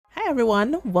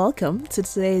everyone, welcome to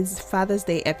today's Father's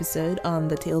Day episode on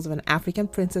the Tales of an African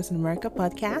Princess in America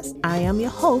podcast. I am your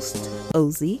host,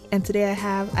 Ozzy, and today I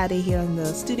have Ade here in the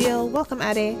studio. Welcome,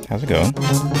 Ade. How's it going?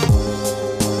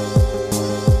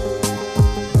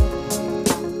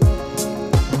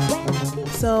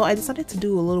 So I decided to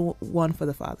do a little one for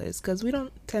the fathers because we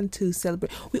don't tend to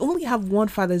celebrate. We only have one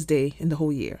Father's Day in the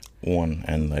whole year. One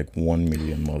and like 1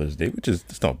 million Mother's Day, which is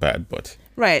it's not bad, but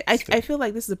right. I feel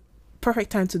like this is a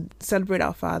perfect time to celebrate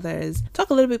our fathers,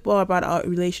 talk a little bit more about our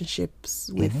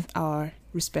relationships with our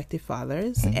respective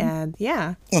fathers, and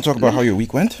yeah. Want to talk about how your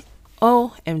week went?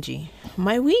 OMG.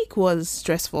 My week was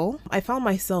stressful. I found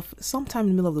myself sometime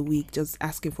in the middle of the week just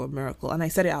asking for a miracle, and I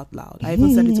said it out loud. I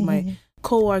even said it to my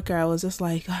co-worker. I was just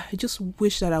like, I just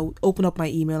wish that I would open up my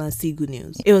email and see good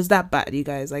news. It was that bad, you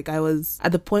guys. Like, I was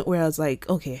at the point where I was like,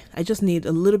 okay, I just need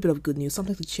a little bit of good news,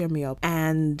 something to cheer me up.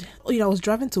 And I was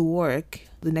driving to work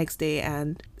the next day,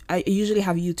 and I usually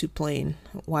have YouTube playing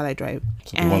while I drive.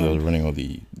 So the one that was running all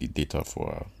the data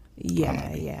for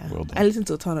yeah. Well done. I listen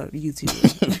to a ton of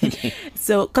YouTube.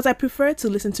 So, because I prefer to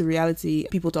listen to reality,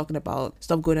 people talking about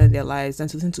stuff going on in their lives, than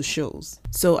to listen to shows.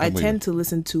 So I tend to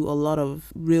listen to a lot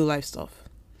of real life stuff.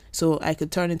 So I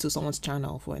could turn into someone's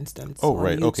channel, for instance. Oh,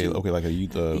 right. YouTube. Okay, like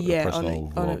a personal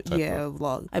vlog type of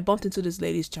vlog. I bumped into this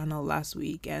lady's channel last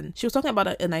week, and she was talking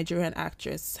about a Nigerian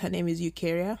actress. Her name is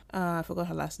Eukarya. I forgot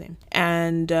her last name.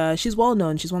 And she's well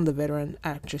known. She's one of the veteran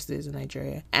actresses in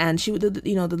Nigeria. And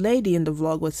the lady in the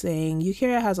vlog was saying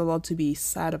Eukarya has a lot to be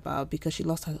sad about because she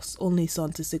lost her only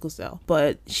son to sickle cell.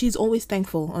 But she's always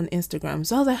thankful on Instagram.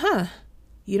 So I was like,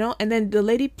 and then the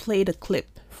lady played a clip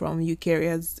from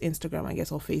Eukarya's Instagram, I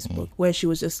guess, or Facebook, where she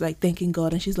was just like thanking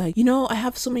God, and she's like, I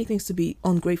have so many things to be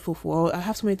ungrateful for. I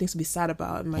have so many things to be sad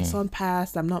about. My son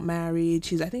passed. I'm not married.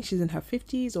 I think she's in her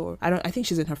 50s, I think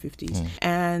she's in her 50s.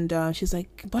 And she's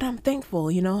like, but I'm thankful,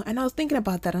 And I was thinking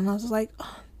about that, and I was just like,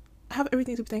 I have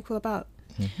everything to be thankful about.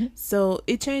 So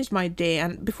it changed my day,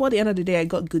 and before the end of the day I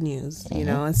got good news,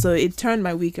 and so it turned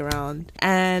my week around.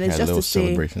 And it's just a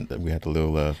celebration that we had a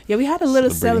little we had a little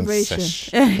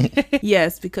celebration.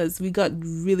 Yes, because we got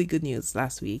really good news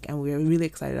last week, and we were really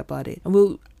excited about it,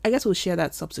 and I guess we'll share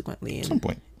that subsequently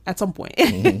at some point.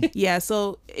 Yeah,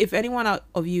 so if anyone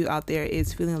of you out there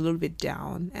is feeling a little bit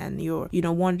down and you're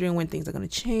wondering when things are going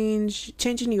to change,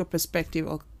 changing your perspective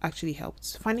actually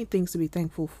helps. Finding things to be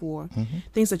thankful for,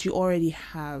 things that you already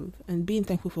have, and being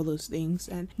thankful for those things,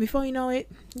 and before you know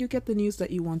it, you get the news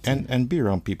that you want to. And be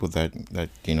around people that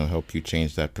help you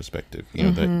change that perspective,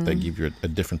 that give you a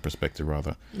different perspective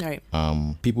rather. Right.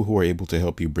 People who are able to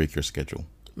help you break your schedule.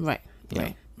 Right.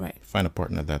 Find a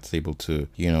partner that's able to,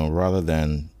 rather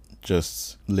than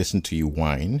just listen to you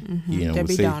whine,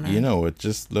 say,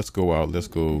 just let's go out, let's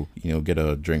go, get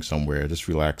a drink somewhere, just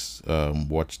relax,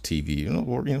 watch TV,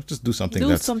 or just do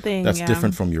something that's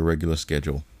different from your regular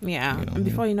schedule. Yeah. And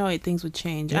before you know it, things would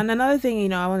change. And another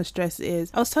thing, I want to stress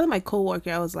is, I was telling my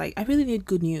coworker, I was like, I really need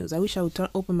good news. I wish I would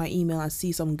open my email and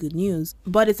see some good news.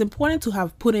 But it's important to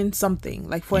have put in something.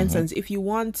 Like, for instance, if you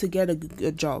want to get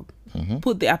a job,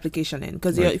 put the application in,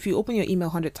 because if you open your email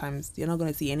 100 times, you're not going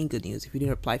to see any good news if you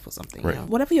didn't apply for something. Right.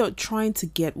 Whatever you're trying to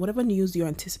get, whatever news you're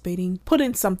anticipating, put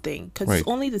in something, because it's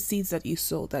only the seeds that you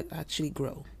sow that actually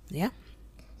grow. Yeah.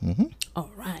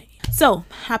 All right. So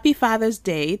happy Father's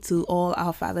Day to all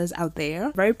our fathers out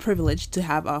there. Very privileged to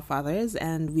have our fathers,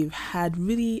 and we've had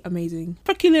really amazing,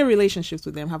 peculiar relationships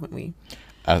with them, haven't we?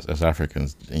 As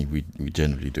Africans, we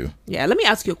generally do. Yeah, let me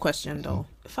ask you a question though.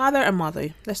 Father and mother,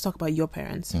 let's talk about your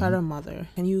parents. Father and mother,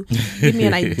 can you give me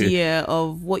an idea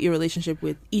of what your relationship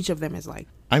with each of them is like?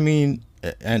 I mean,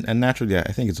 and naturally,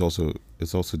 I think it's also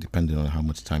dependent on how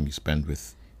much time you spend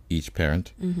with each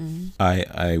parent.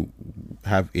 I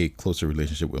have a closer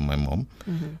relationship with my mom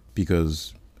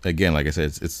because, again, like I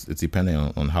said, it's depending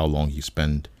on how long you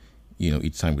spend,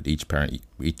 each time with each parent,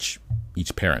 each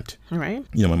parent. All right.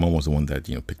 My mom was the one that,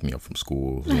 picked me up from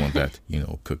school, the one that,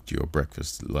 cooked your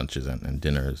breakfast, lunches, and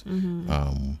dinners.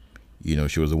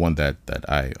 She was the one that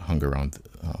I hung around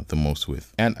the most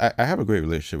with. And I have a great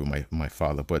relationship with my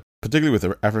father, but particularly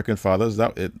with African fathers,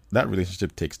 that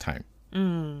relationship takes time.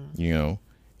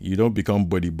 You don't become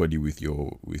buddy with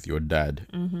your dad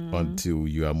until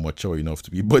you are mature enough to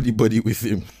be buddy with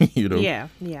him. Yeah.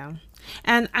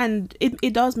 And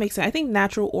it does make sense. I think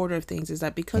natural order of things is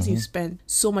that because you spend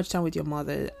so much time with your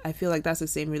mother, I feel like that's the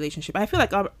same relationship. I feel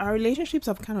like our relationships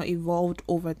have kind of evolved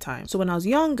over time. So when I was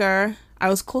younger, I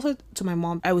was closer to my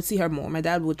mom. I would see her more. My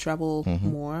dad would travel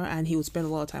more, and he would spend a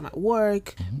lot of time at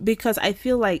work because I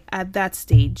feel like at that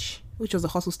stage, which was a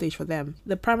hustle stage for them,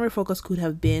 the primary focus could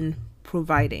have been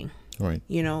providing. Right.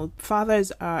 You know,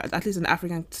 fathers are, at least in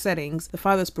African settings, the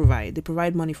fathers provide. They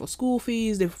provide money for school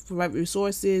fees, they provide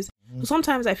resources. So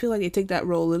sometimes I feel like they take that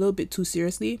role a little bit too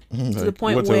seriously, to the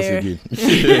point where to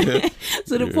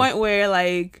the point where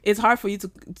like it's hard for you to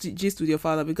gist with your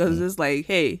father, because it's like,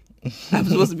 hey, I'm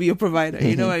supposed to be your provider,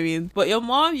 you know what I mean? But your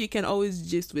mom, you can always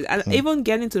gist with. And even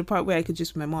getting to the part where I could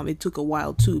gist with my mom, it took a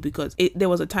while too, because there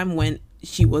was a time when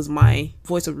she was my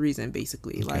voice of reason,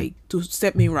 basically, like to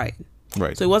set me right.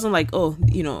 Right. So it wasn't like, oh,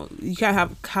 you know, you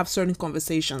can't have certain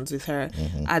conversations with her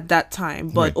at that time.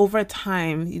 But over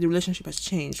time, the relationship has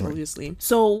changed, obviously.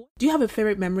 So do you have a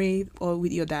favorite memory or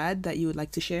with your dad that you would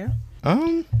like to share?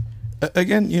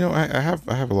 Again, you know, I have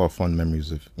a lot of fun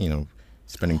memories of, you know,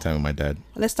 spending time with my dad.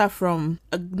 Let's start from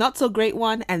a not so great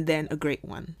one and then a great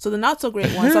one. So the not so great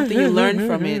one, something you learned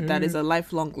from it that is a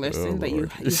lifelong lesson that you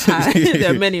had.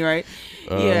 There are many, right?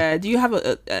 Yeah. Do you have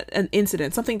an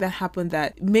incident, something that happened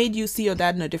that made you see your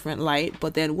dad in a different light?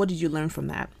 But then what did you learn from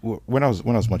that? When I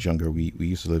was much younger, we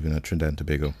used to live in Trinidad and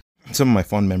Tobago. Some of my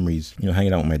fond memories, you know,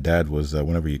 hanging out with my dad was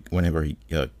whenever he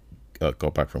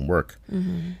got back from work,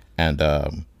 and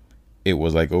it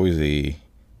was like always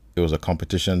it was a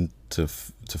competition to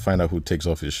find out who takes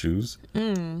off his shoes.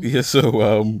 Yeah,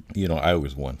 so you know, I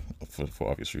always won for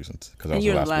obvious reasons, because I was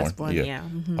the last one. Yeah.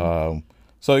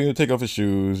 So, you know, take off his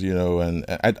shoes, you know, and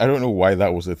I don't know why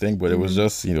that was a thing, but it was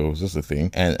just, you know, it was just a thing.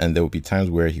 And there would be times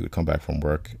where he would come back from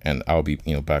work and I'll be,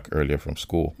 you know, back earlier from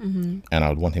school, and I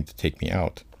would want him to take me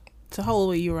out. So how old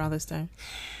were you around this time?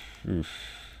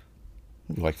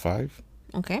 Like 5.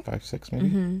 Okay. 5, 6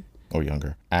 maybe. Or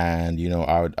younger. And, you know,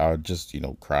 I would just, you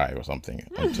know, cry or something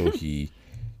until he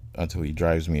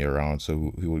drives me around.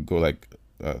 So he would go like,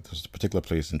 there's a particular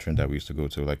place in Trinidad we used to go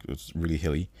to, like, it's really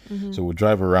hilly. So we'd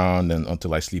drive around and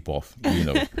until I sleep off, you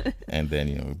know, and then,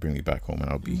 you know, bring me back home and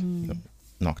I'll be, you know,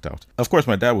 knocked out. Of course,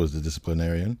 my dad was the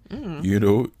disciplinarian. You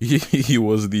know, he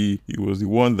was the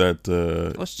one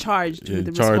that was charged with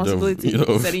the responsibility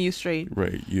of setting you straight.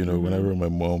 Right. You know, whenever my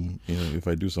mom, you know, if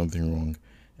I do something wrong,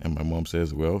 and my mom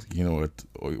says, well, you know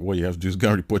what you have to do is go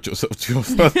and report yourself to your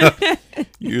father.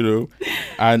 You know,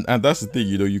 and that's the thing,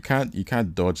 you know, you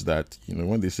can't dodge that. You know,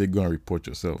 when they say go and report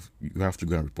yourself, you have to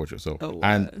go and report yourself.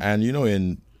 And you know,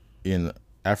 in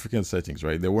African settings,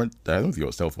 right, I don't think there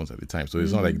were cell phones at the time, so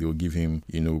it's not like they would give him,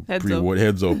 you know,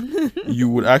 heads up. You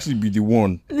would actually be the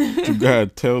one to go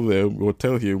and tell them or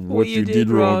tell him what you did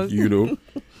wrong, you know.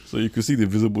 So you could see the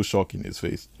visible shock in his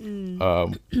face.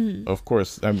 Of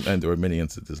course, and there were many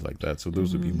incidents like that. So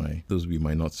those would be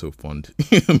my not so fond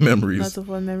memories. Not so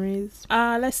fond memories.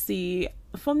 Let's see.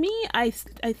 For me, I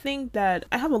think that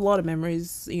I have a lot of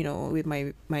memories, you know, with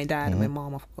my dad and my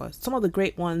mom, of course. Some of the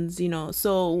great ones, you know.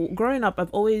 So growing up,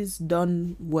 I've always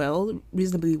done well,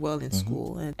 reasonably well in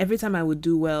school. And every time I would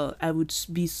do well, I would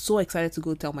be so excited to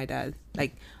go tell my dad,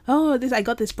 like, oh, I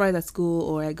got this prize at school,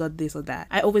 or I got this or that.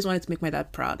 I always wanted to make my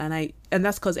dad proud. And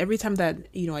that's because every time that,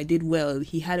 you know, I did well,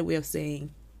 he had a way of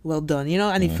saying, well done, you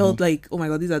know, and it felt like, oh my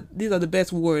god, these are the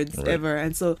best words ever.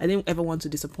 And so I didn't ever want to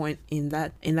disappoint in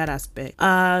that aspect.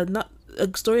 Not a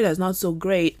story that's not so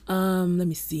great. Let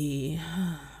me see.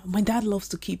 My dad loves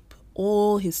to keep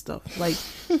all his stuff. Like,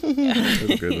 that's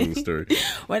a good little story.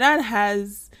 My dad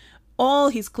has all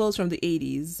his clothes from the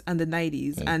 80s and the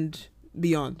 90s and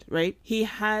beyond, right? He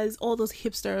has all those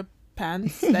hipster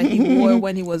pants that he wore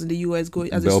when he was in the US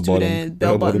going as a student,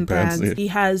 bell-bottom pants. Yeah. He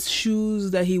has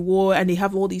shoes that he wore, and they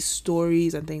have all these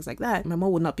stories and things like that. My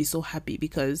mom would not be so happy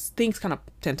because things kind of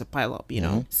tend to pile up, you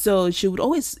know. So she would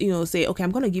always, you know, say, okay,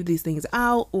 I'm going to give these things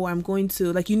out, or I'm going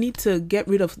to, like, you need to get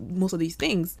rid of most of these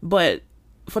things. But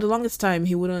for the longest time,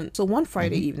 he wouldn't. So one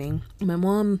Friday evening, my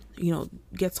mom, you know,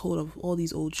 gets hold of all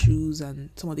these old shoes and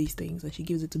some of these things, and she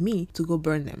gives it to me to go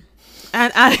burn them.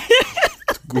 And I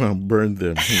go and burn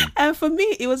them. And for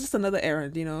me, it was just another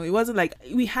errand, you know. It wasn't like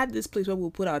we had this place where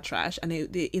we'll put our trash and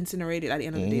they incinerate it at the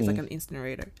end of the day. It's like an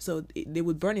incinerator. So they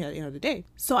would burn it at the end of the day.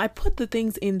 So I put the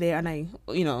things in there and I,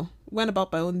 you know, went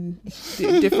about my own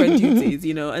different duties,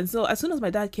 you know. And so as soon as my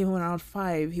dad came home around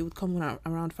 5, he would come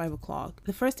around 5 o'clock.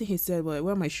 The first thing he said was,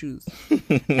 where are my shoes?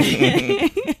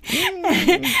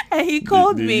 And he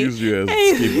called me. Use you as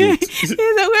he said,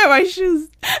 where are my shoes?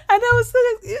 And I was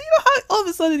like, you know how all of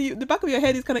a sudden the back of your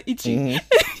head is kind of itchy.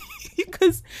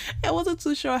 Because I wasn't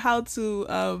too sure how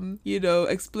to, you know,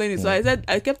 explain it. So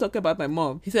I kept talking about my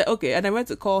mom. He said, okay. And I went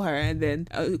to call her, and then,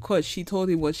 of course, she told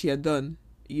him what she had done,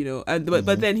 you know. And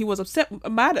but then he was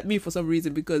mad at me for some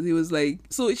reason, because he was like,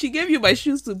 so she gave you my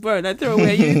shoes to burn and throw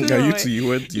away. You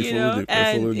followed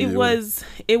and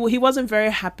he wasn't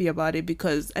very happy about it,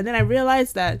 because, and then I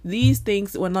realized that these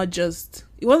things were not just,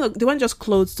 they weren't just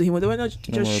clothes to him, or they were not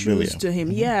just shoes to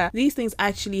him. Yeah, these things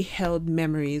actually held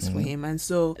memories for him. And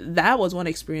so that was one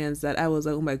experience that I was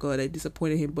like, oh my God, I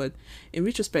disappointed him. But in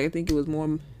retrospect, I think it was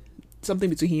more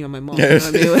something between him and my mom.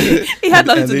 Yes. You know what I mean? It had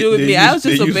nothing to do with me. I was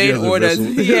just obeying orders.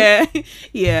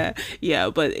 Yeah.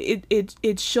 But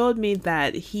it showed me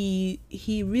that he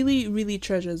really, really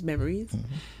treasures memories.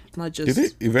 Not just.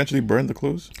 Did they eventually burn the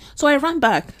clothes? So I ran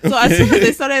back. So as soon as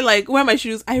they started like wearing my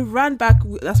shoes, I ran back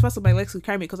as fast as my legs could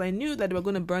carry me, because I knew that they were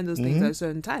going to burn those things at a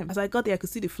certain time. As I got there, I could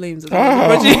see the flames. And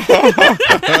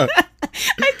I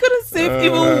couldn't save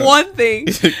even one thing.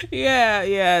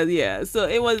 Yeah. So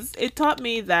it taught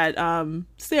me that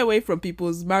stay away from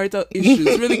people's marital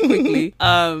issues really quickly.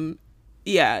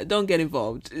 Don't get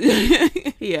involved.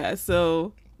 Yeah.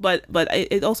 So. But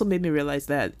it also made me realize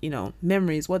that, you know,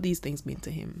 memories, what these things mean to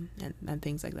him, and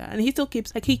things like that. And he still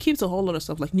keeps a whole lot of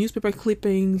stuff, like newspaper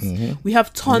clippings. We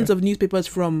have tons of newspapers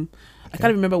from, I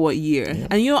can't remember what year. Yeah.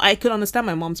 And, you know, I could understand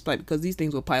my mom's plight, because these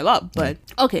things will pile up. But,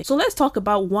 okay, so let's talk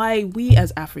about why we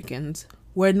as Africans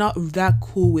were not that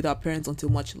cool with our parents until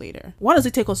much later. Why does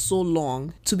it take us so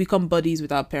long to become buddies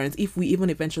with our parents, if we even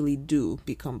eventually do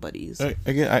become buddies?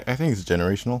 Again, I think it's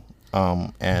generational.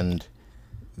 And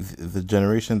the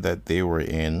generation that they were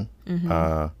in,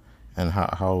 and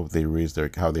how they raised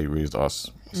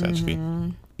us, essentially.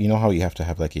 You know how you have to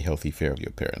have like a healthy fear of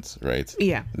your parents, right?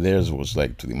 Yeah. Theirs was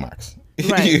like to the max,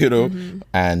 right. You know,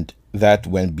 and that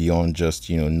went beyond just,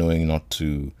 you know, knowing not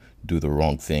to do the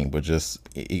wrong thing, but just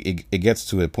it gets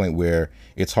to a point where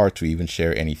it's hard to even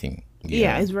share anything.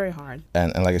 Yeah, it's very hard.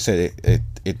 And like I said,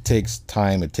 it takes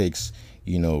time. It takes,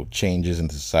 you know, changes in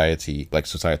society, like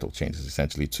societal changes,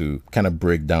 essentially, to kind of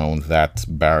break down that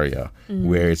barrier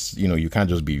where it's, you know, you can't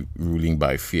just be ruling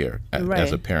by fear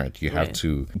as a parent. You have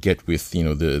to get with, you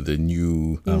know, the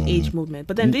new age movement.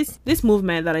 But then this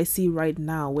movement that I see right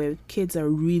now, where kids are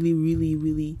really, really,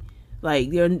 really,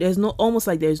 like, there's no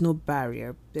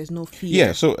barrier, there's no fear.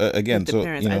 Yeah. So again, so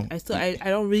parents, you know, I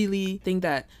don't really think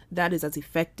that is as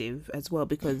effective as well,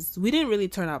 because we didn't really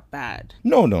turn out bad.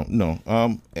 No.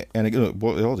 And again,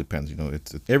 well, it all depends. You know,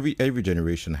 it's every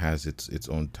generation has its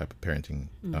own type of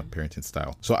parenting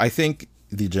style. So I think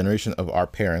the generation of our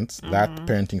parents, that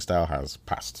parenting style has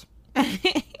passed.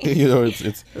 You know,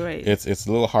 it's right. It's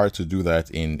a little hard to do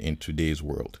that in today's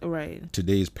world. Right.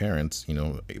 Today's parents, you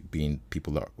know, being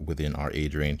people that are within our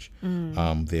age range,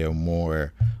 they're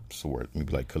more, what's the word?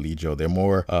 Maybe like collegial. They're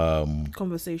more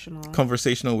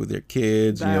conversational with their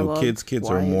kids. Dialogue, you know, kids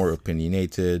are more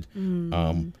opinionated.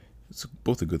 It's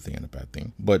both a good thing and a bad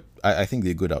thing. But I think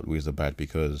the good outweighs the bad,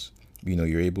 because, you know,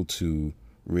 you're able to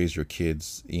raise your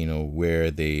kids, you know, where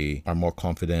they are more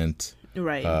confident.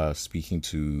 Right. Speaking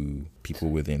to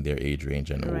people within their age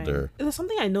range and older. There's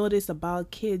something I noticed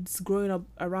about kids growing up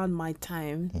around my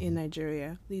time in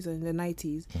Nigeria. These are in the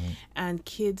 90s. And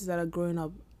kids that are growing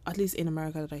up, at least in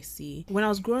America, that I see. When I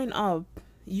was growing up,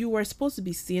 you were supposed to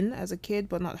be seen as a kid,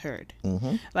 but not heard.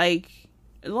 Like,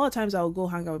 a lot of times I would go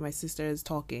hang out with my sisters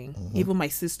talking, even my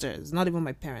sisters, not even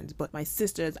my parents, but my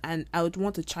sisters, and I would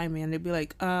want to chime in, and they'd be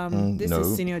like, this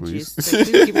is senior gist, like,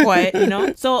 please keep quiet, you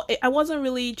know? So I wasn't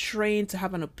really trained to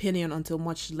have an opinion until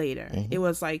much later. It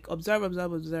was like,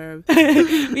 observe.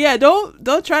 Yeah,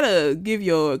 don't try to give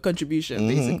your contribution,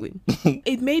 basically.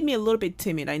 It made me a little bit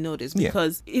timid, I noticed,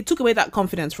 because it took away that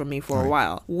confidence from me for a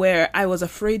while, where I was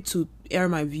afraid to air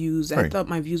my views. I thought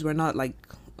my views were not like,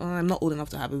 I'm not old enough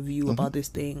to have a view about this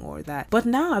thing or that. But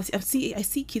now I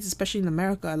see kids, especially in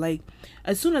America, like,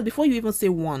 as soon as, before you even say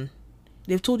one,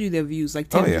 they've told you their views, like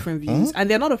 10 different views, and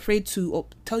they're not afraid to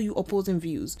tell you opposing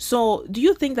views. So do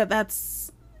you think that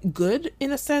that's good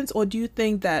in a sense, or do you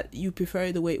think that you prefer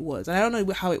it the way it was? And I don't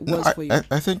know how it was for you.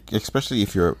 I think, especially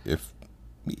if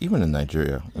even in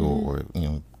Nigeria or you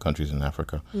know, countries in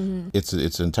Africa, it's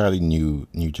an entirely new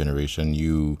generation,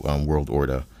 new world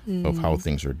order of how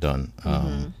things are done.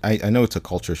 I know it's a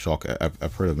culture shock.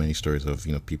 I've heard of many stories of,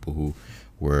 you know, people who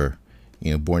were,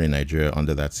 you know, born in Nigeria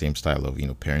under that same style of, you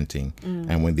know, parenting,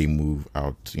 and when they move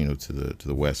out, you know, to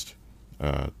the West,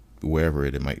 wherever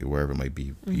it might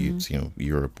be, be it, you know,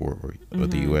 Europe or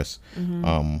the US,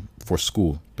 for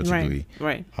school particularly,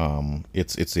 right.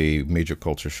 It's a major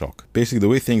culture shock. Basically, the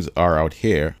way things are out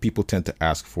here, people tend to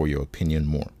ask for your opinion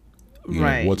more. You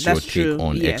know, what's That's your take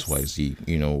on XYZ?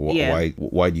 You know,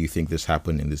 why do you think this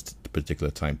happened in this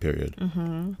particular time period?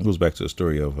 It goes back to a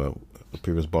story of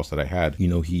previous boss that I had,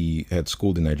 he had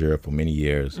schooled in Nigeria for many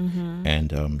years,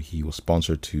 and he was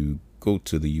sponsored to go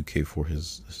to the UK for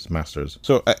his master's.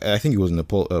 So I think he was in a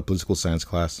political science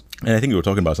class, and I think we were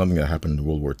talking about something that happened in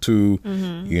World War II,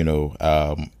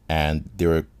 and they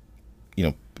were,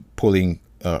 pulling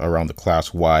around the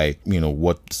class why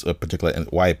a particular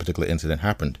incident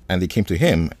happened, and they came to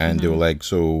him and they were like,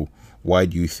 so why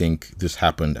do you think this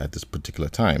happened at this particular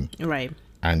time? Right.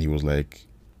 And he was like,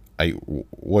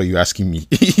 what are you asking me?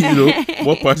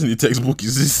 What part in the textbook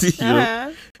is this?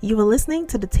 You were listening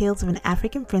to the Tales of an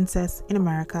African Princess in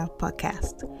America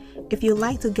podcast. If you'd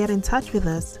like to get in touch with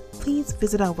us, please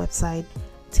visit our website,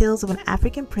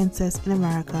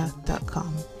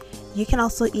 talesofanaFricanPrincessInAmerica.com. You can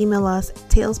also email us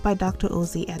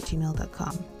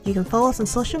talesbydroz@gmail.com. You can follow us on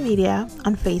social media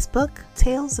on Facebook,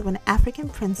 Tales of an African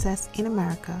Princess in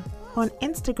America, or on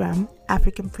Instagram,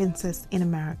 African Princess in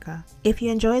America. If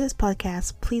you enjoy this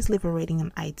podcast, please leave a rating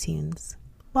on iTunes.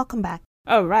 Welcome back.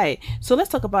 All right. So let's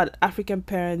talk about African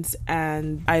parents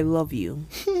and I love you.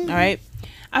 All right.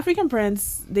 African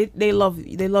parents, they love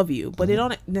you, but they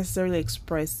don't necessarily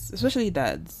express, especially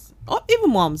dads, or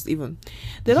even moms, they don't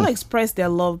express their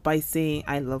love by saying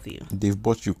I love you. They've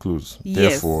bought you clothes.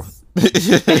 Yes. Therefore,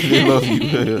 they love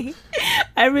you.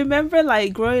 I remember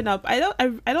like growing up, I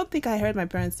don't think I heard my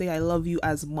parents say I love you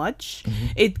as much.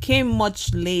 It came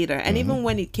much later, and even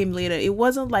when it came later, it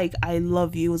wasn't like I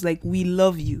love you, it was like we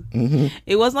love you.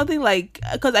 It was nothing like,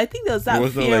 because I think there's that it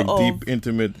wasn't fear like of deep,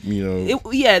 intimate,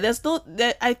 there's no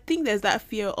that, I think there's that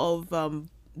fear of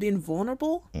being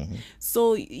vulnerable.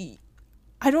 So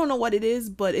I don't know what it is,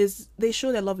 but they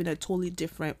show their love in a totally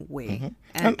different way.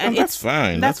 And that's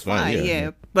fine. That's fine,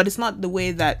 yeah. But it's not the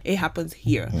way that it happens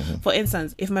here. For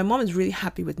instance, if my mom is really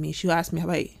happy with me, she'll ask me,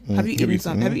 have you eaten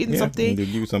something? Have you eaten something? They'll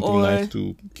give you something nice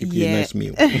to keep you a nice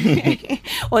meal.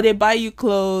 Or they buy you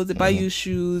clothes, they buy you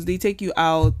shoes, they take you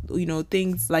out,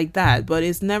 things like that. But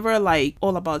it's never like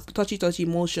all about touchy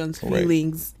emotions,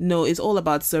 feelings. Right. No, it's all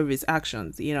about service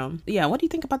actions, Yeah, what do you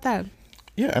think about that?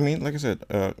 Yeah, I mean, like I said,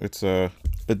 it's a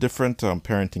different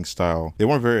parenting style. They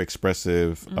weren't very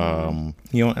expressive, and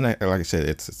like I said,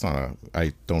 it's not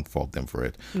I don't fault them for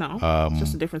it. No, it's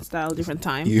just a different style, different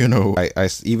time. I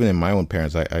even in my own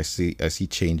parents, I see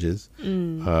changes,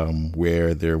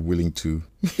 where they're willing to,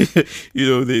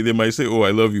 they might say, "Oh,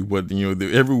 I love you," but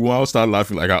everyone else start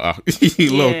laughing like,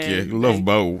 love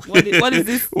about what is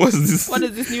this? What is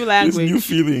this new language? This new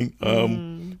feeling.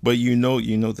 But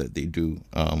that they do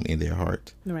in their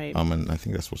heart, right? And I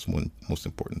think that's what's most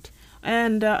important.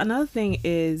 And another thing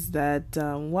is that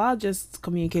while just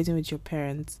communicating with your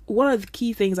parents, one of the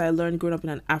key things I learned growing up in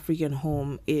an African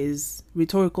home is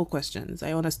rhetorical questions.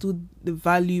 I understood the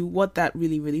value, what that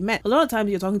really, really meant. A lot of times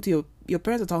you're talking to your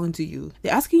parents are talking to you.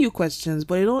 They're asking you questions,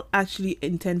 but they don't actually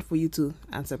intend for you to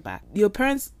answer back. Your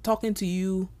parents talking to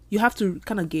you, you have to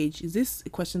kind of gauge, is this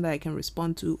a question that I can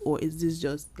respond to, or is this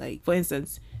just like, for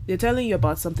instance, they're telling you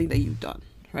about something that you've done,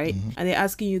 right? And they're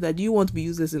asking you that, do you want to be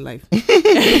useless in life? That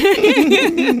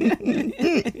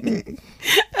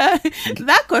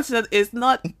question is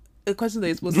not a question that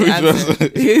you're supposed to answer.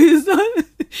 It's not,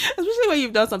 especially when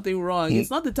you've done something wrong. It's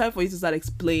not the time for you to start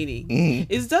explaining.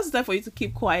 It's just the time for you to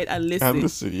keep quiet and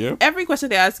listen. Yeah. Every question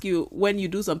they ask you when you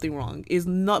do something wrong is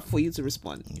not for you to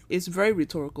respond. It's very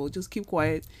rhetorical. Just keep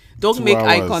quiet. Don't make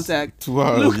eye contact. 2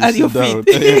 hours. Look at your feet.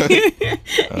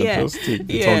 Just take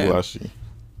the tongue lashing.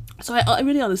 So I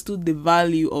really understood the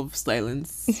value of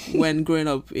silence when growing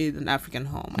up in an African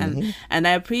home. And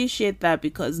I appreciate that,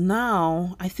 because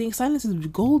now I think silence is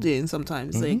golden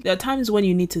sometimes. Like, there are times when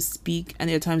you need to speak, and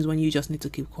there are times when you just need to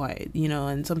keep quiet,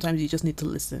 and sometimes you just need to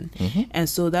listen. And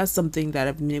so that's something that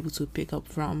I've been able to pick up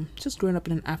from just growing up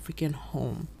in an African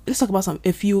home. Let's talk about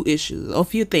a few issues, or a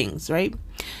few things, right?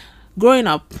 Growing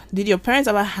up, did your parents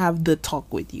ever have the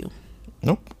talk with you?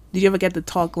 Nope. Did you ever get the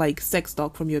talk, like sex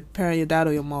talk, from your parent, your dad,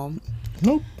 or your mom?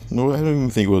 Nope. No, I don't even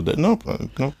think it was that. Nope. No,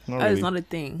 not that really. is not a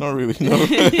thing. Not really. No.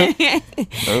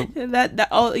 Nope. That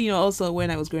all, also when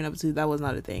I was growing up too, that was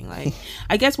not a thing. Like,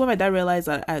 I guess when my dad realized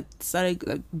that I started,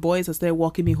 like, boys had started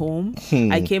walking me home,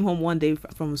 I came home one day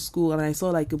from school and I saw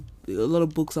like a lot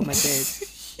of books on my bed.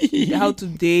 How to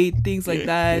date, things like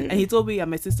that. And he told me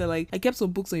and my sister, like, I kept some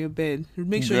books on your bed.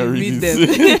 Make sure you read them.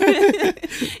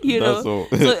 So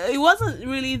it wasn't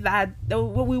really that.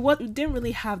 We didn't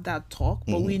really have that talk,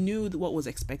 but we knew what was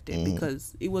expected,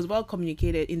 because it was well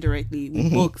communicated indirectly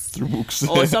with books. Through books.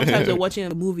 Or sometimes you're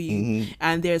watching a movie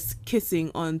and there's kissing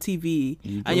on TV,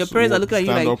 and your parents are looking at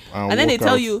you like, and then they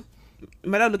tell you,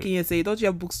 my dad looking and say, don't you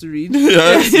have books to read?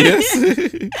 Yes.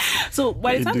 So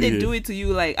by the time they do it to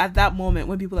you, like at that moment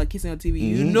when people are kissing on TV,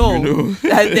 you Mhm, know, you know.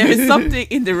 that there is something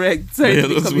indirect trying Yeah, to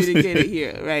be that's what- communicated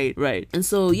here. Right. And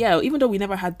so yeah, even though we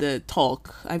never had the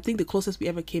talk, I think the closest we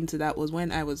ever came to that was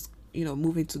when I was, you know,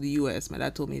 moving to the US. My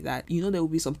dad told me that, you know, there will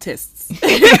be some tests.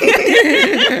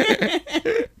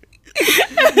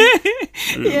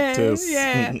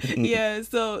 Yeah.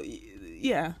 So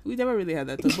yeah, we never really had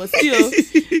that talk, but still,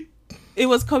 it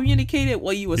was communicated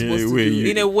what you were supposed to do.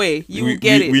 In a way, you will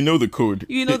get it. We know the code.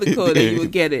 You know the code, and you will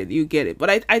get it. You get it.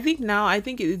 But I think now, I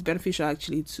think it is beneficial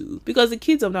actually too, because the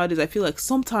kids of nowadays, I feel like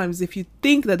sometimes if you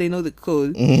think that they know the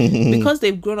code, because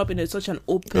they've grown up in such an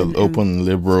open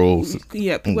liberal.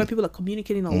 where people are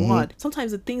communicating a lot,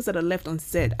 sometimes the things that are left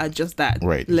unsaid are just that,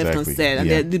 Right, left exactly.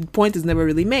 unsaid, and the point is never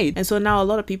really made. And so now a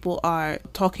lot of people are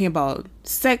talking about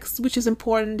sex, which is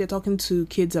important. They're talking to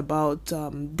kids about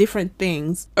different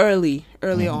things early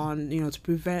on, you know, to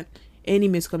prevent any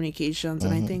miscommunications.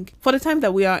 And I think for the time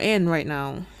that we are in right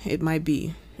now, it might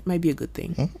be a good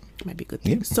thing. It might be a good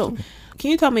thing. Yeah, So can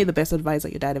you tell me the best advice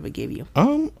that your dad ever gave you?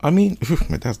 I mean,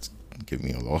 my dad's give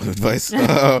me a lot of advice.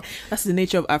 That's the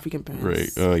nature of African parents.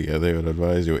 Right. Oh yeah, they would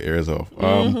advise your ears off.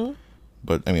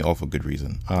 But I mean, all for good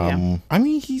reason. Yeah. I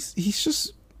mean, he's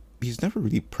never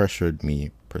really pressured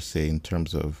me per se in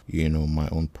terms of, you know, my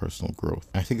own personal growth.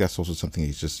 I think that's also something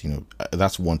he's just, you know,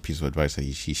 that's one piece of advice that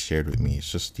he shared with me.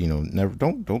 It's just, you know, never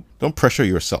don't pressure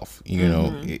yourself. You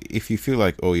know, if you feel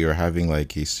like, oh, you're having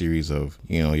like a series of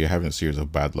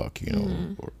bad luck, you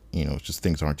know, or you know, just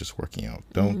things aren't just working out.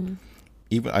 Don't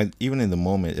even in the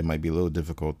moment it might be a little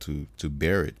difficult to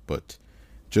bear it, but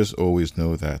just always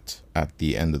know that at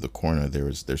the end of the corner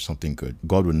there's something good.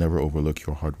 God would never overlook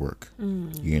your hard work.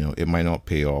 You know, it might not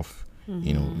pay off,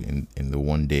 you know, in the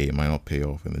one day, it might not pay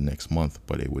off in the next month,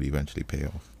 but it would eventually pay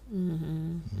off.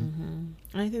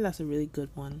 I think that's a really good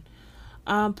one.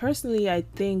 Personally, I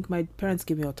think my parents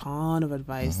gave me a ton of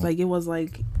advice. Like it was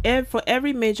like for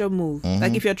every major move,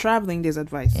 like if you're traveling, there's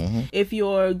advice. If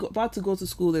you're about to go to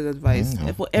school, there's advice.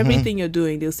 And for everything you're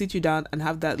doing, they'll sit you down and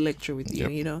have that lecture with you,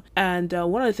 you know. And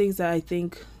one of the things that I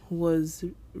think was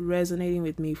resonating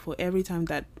with me for every time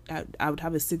that I would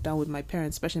have a sit down with my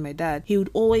parents, especially my dad, he would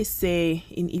always say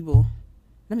in Igbo,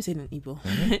 let me say it in Igbo,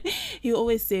 he would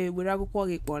always say,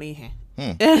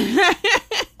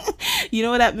 you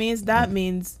know what that means? That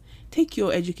means take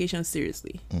your education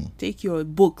seriously. Take your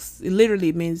books. It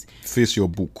literally means Face your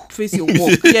book. face your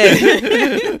book.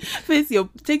 Yeah.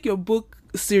 Take your book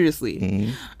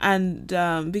seriously. And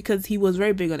because he was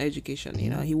very big on education, you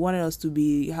know, he wanted us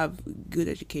to have good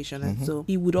education, and so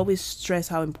he would always stress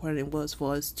how important it was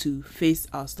for us to face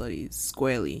our studies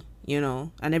squarely, you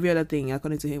know, and every other thing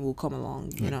according to him will come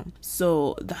along, you know.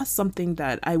 So that's something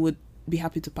that I would be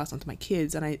happy to pass on to my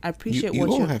kids, and I appreciate you what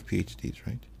all you have PhDs,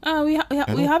 right?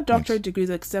 we have doctorate degrees,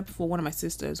 except for one of my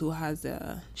sisters who has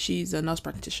she's a nurse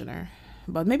practitioner,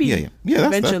 but maybe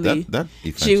eventually that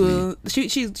she will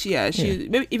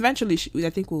maybe eventually I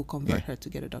think we'll convert her to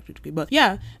get a doctorate degree.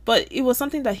 But it was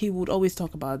something that he would always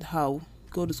talk about, how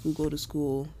go to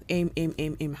school,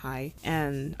 aim high,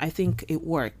 and I think it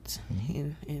worked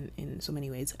in so many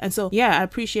ways. And so I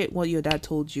appreciate what your dad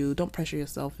told you. Don't pressure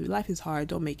yourself. If life is hard,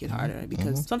 don't make it harder,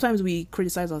 because sometimes we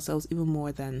criticize ourselves even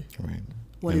more than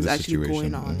what is actually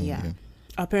going on.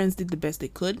 Our parents did the best they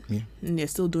could, and they're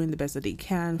still doing the best that they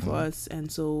can for us,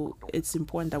 and so it's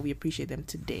important that we appreciate them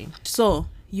today. So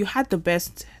you had the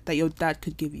best that your dad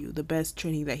could give you, the best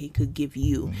training that he could give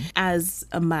you as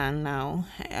a man now,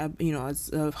 you know,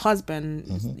 as a husband,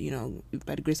 you know,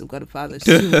 by the grace of God, a father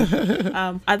soon.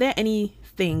 Are there any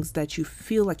things that you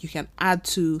feel like you can add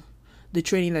to the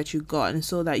training that you got, and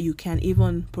so that you can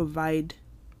even provide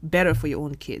better for your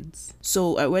own kids?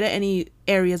 So were there any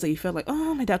areas that you felt like,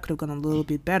 oh, my dad could have gone a little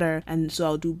bit better, and so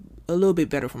I'll do a little bit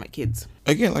better for my kids?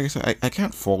 Again, like I said, I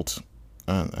can't fault,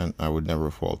 and I would never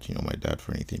fault, you know, my dad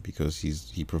for anything, because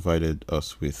he provided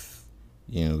us with,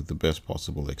 you know, the best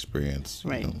possible experience,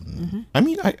 right? You know? I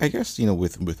mean, I guess, you know,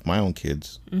 with my own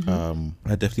kids,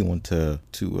 I definitely want to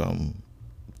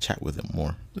chat with them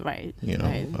more, right? You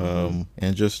know,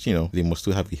 and just, you know, they must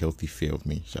still have a healthy fear of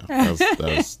me.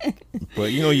 That's,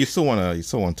 but you know, you still want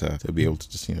to be able to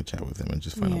just, you know, chat with them and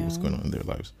just find out what's going on in their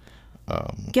lives.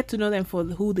 Get to know them for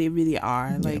who they really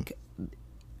are. Like,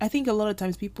 I think a lot of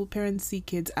times parents see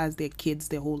kids as their kids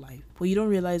their whole life, but you don't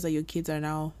realize that your kids are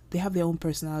now, they have their own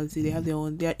personality,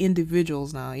 they're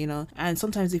individuals now, you know. And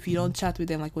sometimes if you don't chat with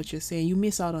them like what you're saying, you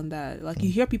miss out on that. Like, you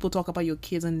hear people talk about your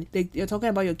kids, and they're talking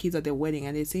about your kids at their wedding,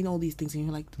 and they're saying all these things, and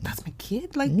you're like, that's my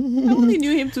kid? Like, I only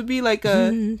knew him to be like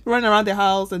running around the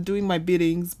house and doing my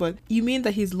biddings, but you mean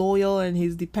that he's loyal and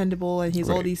he's dependable and he's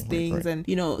all these things. And,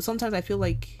 you know, sometimes I feel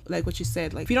like what you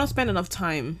said, like, if you don't spend enough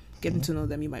time getting to know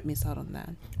them, you might miss out on that.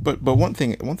 But one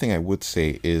thing I would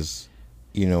say is,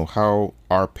 you know, how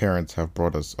our parents have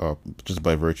brought us up just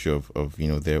by virtue of you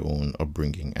know, their own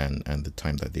upbringing and the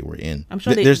time that they were in. I'm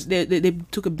sure they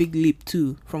took a big leap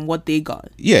too from what they got.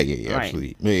 Yeah, right.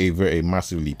 Absolutely. A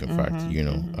massive leap, in fact. You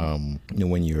know,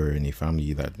 when you're in a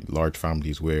family, large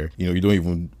families where, you know, you don't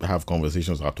even have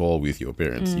conversations at all with your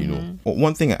parents, you know.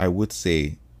 One thing I would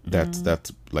say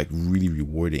that's like really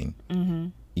rewarding,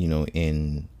 you know,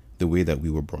 in the way that we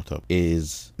were brought up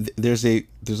is there's a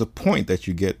point that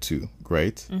you get to,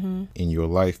 right, in your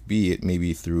life, be it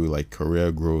maybe through like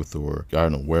career growth or I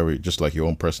don't know, wherever, just like your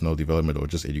own personal development or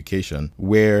just education,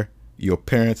 where your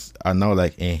parents are now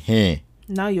like,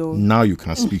 now you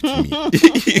can speak to me.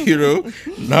 You know,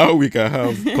 now we can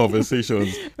have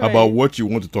conversations about what you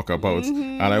want to talk about,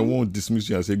 and I won't dismiss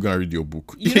you and say, go and read your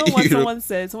book. You know what someone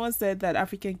said? Someone said that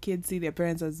African kids see their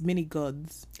parents as mini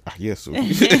gods. Yes, so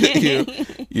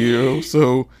you know,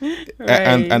 so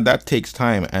and that takes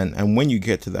time, and when you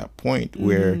get to that point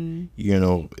where you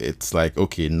know, it's like,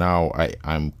 okay, now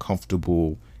I'm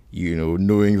comfortable, you know,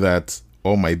 knowing that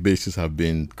all my bases have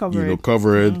been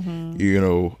covered, you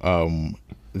know,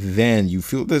 then you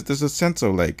feel there's a sense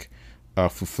of like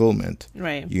fulfillment,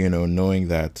 right? You know, knowing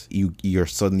that you're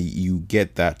suddenly, you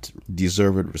get that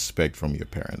deserved respect from your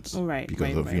parents, right?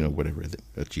 Because of you know, whatever the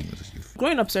achievements you've.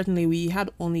 Growing up, certainly we had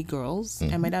only girls,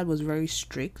 and my dad was very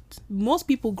strict. Most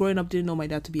people growing up didn't know my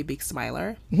dad to be a big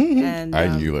smiler, and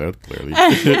I knew that clearly.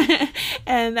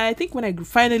 And I think when I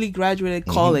finally graduated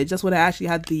college, that's when I actually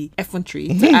had the effrontery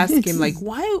to ask him, like,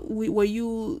 why would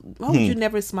you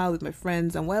never smile with my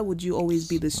friends, and why would you always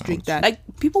be the strict dad? Like,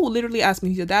 people would literally ask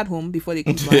me, is your dad home, before they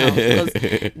come to my house,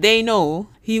 because they know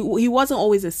he wasn't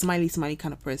always a smiley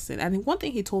kind of person. And one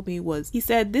thing he told me was, he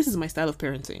said, this is my style of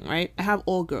parenting, right? I have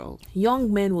all girls.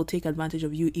 Young men will take advantage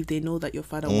of you if they know that your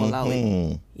father will allow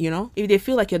it. You know, if they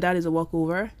feel like your dad is a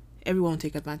walkover, everyone will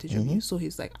take advantage of you. So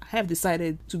he's like, I have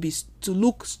decided to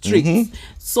look strict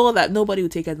so that nobody will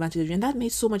take advantage of you. And that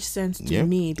made so much sense to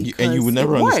me, because and you would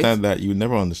never understand that. You would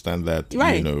never understand that,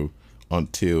 right? You know,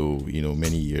 until, you know,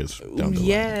 many years down the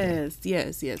line.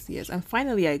 Yes. And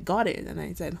finally I got it, and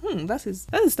I said, that's his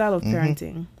style of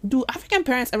parenting. Do African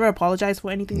parents ever apologize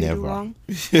for anything they do wrong?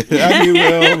 I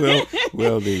mean,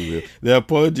 well, they will. The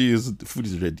apology is, food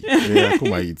is ready. Yeah,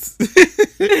 come and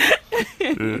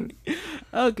eat.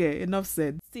 Okay, enough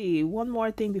said. See, one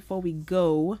more thing before we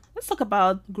go. Let's talk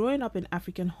about growing up in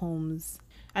African homes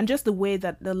and just the way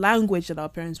that the language that our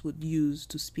parents would use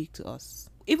to speak to us.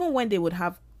 Even when they would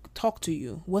have talk to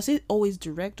you, was it always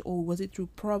direct, or was it through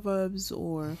proverbs,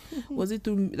 or was it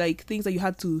through like things that you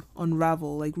had to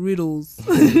unravel, like riddles?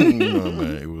 No,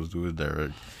 man, it was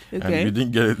direct. Okay. And if you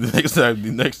didn't get it the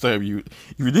next time, if you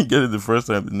didn't get it the first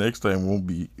time, the next time won't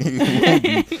be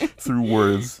through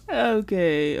words.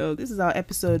 Okay. This is our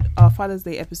Father's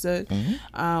Day episode.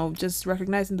 Just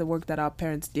recognizing the work that our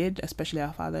parents did, especially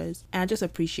our fathers, and just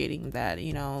appreciating that,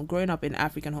 you know, growing up in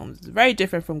African homes is very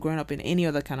different from growing up in any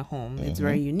other kind of home. It's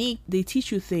very unique. They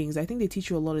teach you things. I think they teach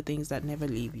you a lot of things that never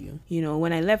leave you. You know,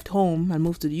 when I left home and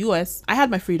moved to the US, I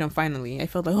had my freedom finally. I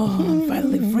felt like, I'm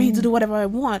finally free to do whatever I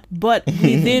want. But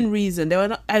within reason,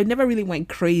 I never really went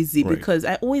crazy, because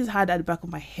I always had at the back of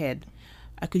my head,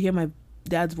 I could hear my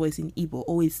dad's voice in Igbo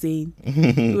always saying,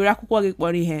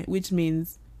 which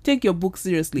means take your book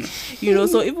seriously, you know.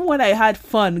 So even when I had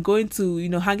fun going to, you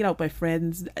know, hanging out with my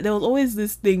friends, there was always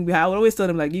this thing I would always tell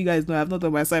them, like, you guys know I've not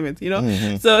done my assignment, you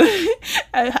know. So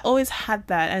I always had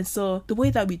that. And so the way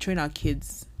that we train our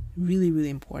kids, really, really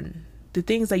important. The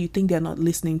things that you think they're not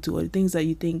listening to, or the things that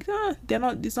you think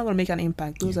it's not going to make an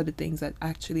impact, those are the things that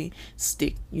actually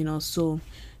stick, you know. So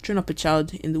train up a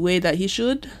child in the way that he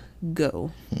should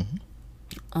go.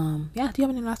 Do you have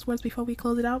any last words before we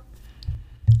close it out?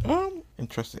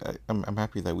 Interesting. I'm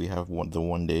happy that we have the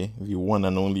one day, the one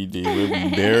and only day where we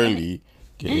barely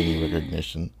get any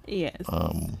recognition. Yes.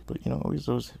 But you know, always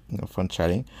fun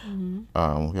chatting.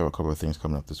 We have a couple of things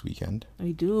coming up this weekend.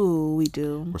 We do.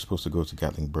 We're supposed to go to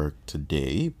Gatlinburg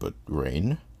today, but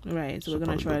rain. Right. So we're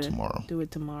gonna try to do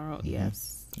it tomorrow.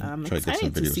 Yes. I'm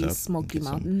excited to see Smoky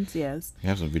Mountains. Yes. We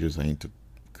have some videos I need to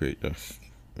create.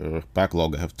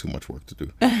 Backlog. I have too much work to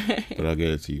do, but I'll get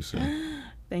it to you soon.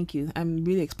 Thank you. I'm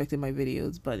really expecting my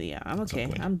videos, but yeah, I'm okay.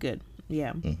 Okay. I'm good.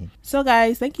 Yeah. So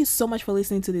guys, thank you so much for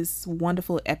listening to this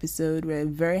wonderful episode. We're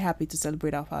very happy to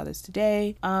celebrate our fathers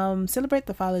today. Celebrate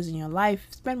the fathers in your life.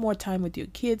 Spend more time with your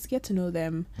kids. Get to know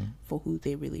them for who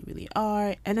they really, really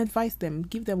are, and advise them.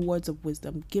 Give them words of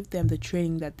wisdom. Give them the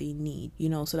training that they need,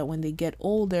 so that when they get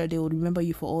older, they will remember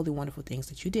you for all the wonderful things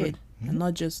that you did, and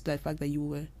not just the fact that you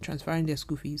were transferring their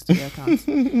school fees to their accounts.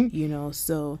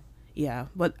 So yeah,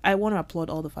 but I want to applaud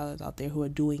all the fathers out there who are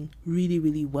doing really,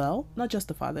 really well. Not just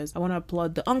the fathers. I want to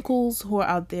applaud the uncles who are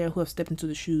out there who have stepped into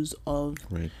the shoes of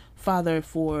father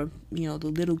for, the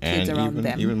little kids and around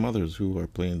them. Even mothers who are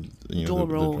playing, dual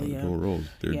roles.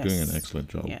 They're doing an excellent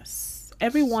job. Yes.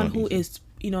 Everyone who is,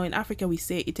 in Africa we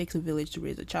say it takes a village to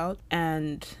raise a child,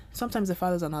 and sometimes the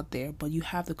fathers are not there, but you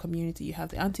have the community, you have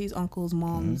the aunties, uncles,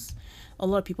 moms, a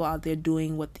lot of people out there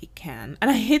doing what they can. And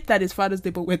I hate that it's Father's Day,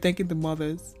 but we're thanking the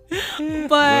mothers.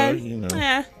 But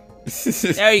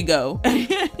there you go.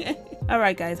 All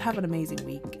right, guys, have an amazing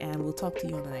week, and we'll talk to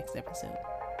you on the next episode.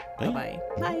 Bye-bye.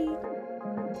 Bye.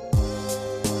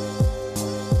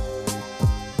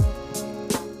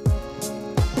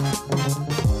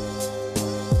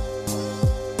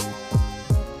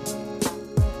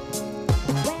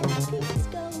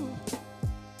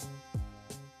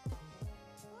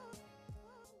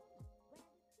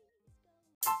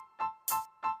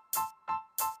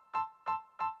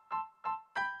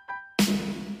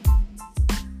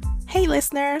 Hey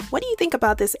listener, what do you think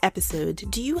about this episode?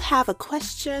 Do you have a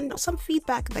question, some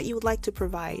feedback that you would like to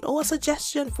provide, or a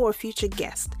suggestion for a future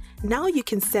guest? Now you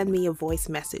can send me a voice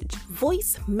message.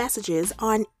 Voice messages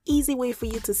are an easy way for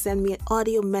you to send me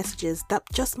audio messages that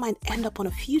just might end up on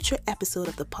a future episode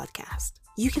of the podcast.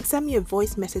 You can send me a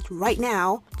voice message right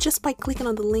now just by clicking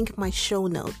on the link in my show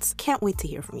notes. Can't wait to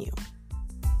hear from you.